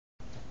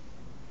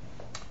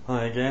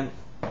Hi again,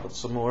 got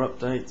some more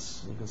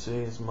updates. You can see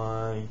here's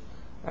my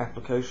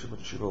application,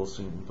 which you've all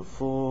seen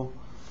before.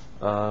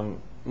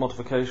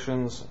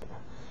 Modifications,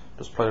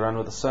 just play around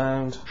with the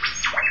sound.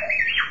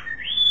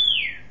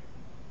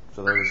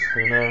 For those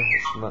who know,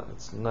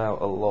 it's now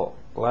a lot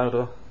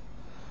louder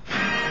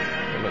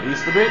than it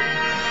used to be.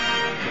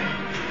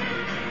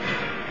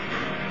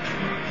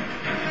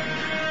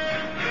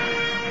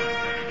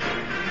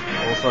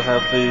 Also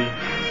have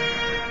the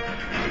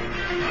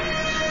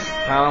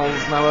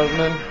panels now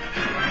opening.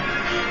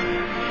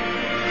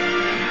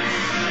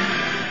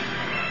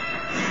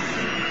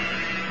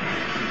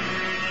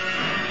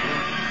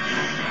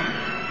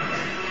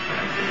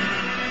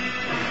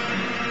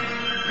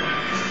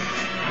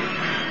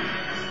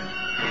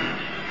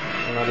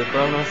 An added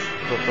bonus,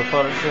 got the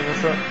fire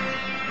extinguisher.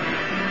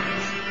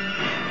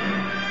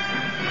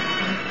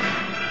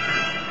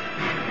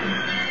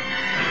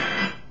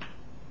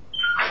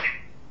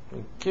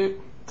 Thank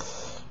you.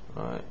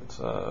 Right,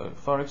 so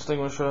fire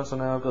extinguisher, so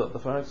now I've got the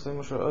fire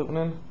extinguisher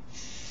opening.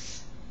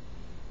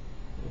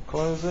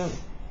 Close it.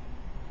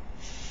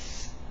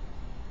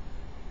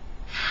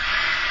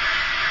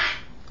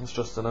 It's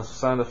just enough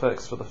sound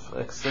effects for the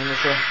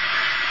extinguisher.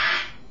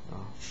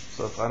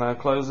 So if I now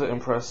close it and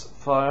press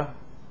fire,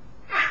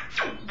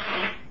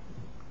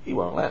 he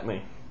won't let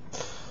me.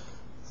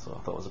 So I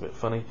thought it was a bit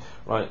funny.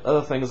 Right,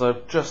 other things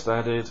I've just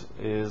added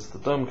is the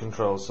dome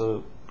control.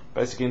 So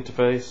basic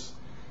interface,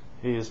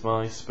 here's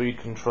my speed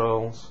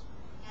controls.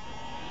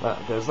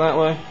 That goes that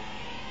way,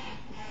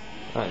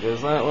 that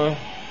goes that way,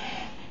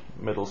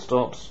 middle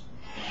stops.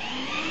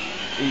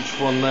 Each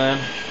one then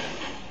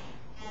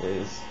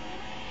is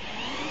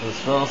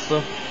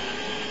faster.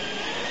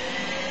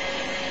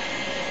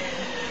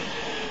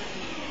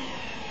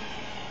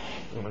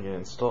 And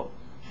again, stop.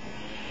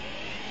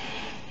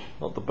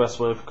 Not the best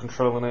way of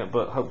controlling it,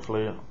 but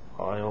hopefully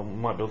I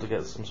might be able to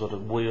get some sort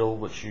of wheel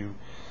which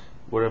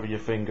wherever your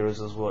finger is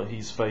what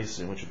he's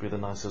facing, which would be the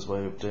nicest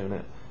way of doing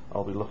it.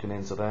 I'll be looking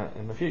into that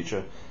in the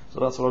future.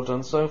 So that's what I've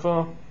done so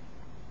far.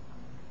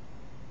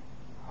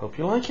 Hope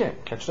you like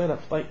it. Catch you later.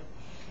 Bye.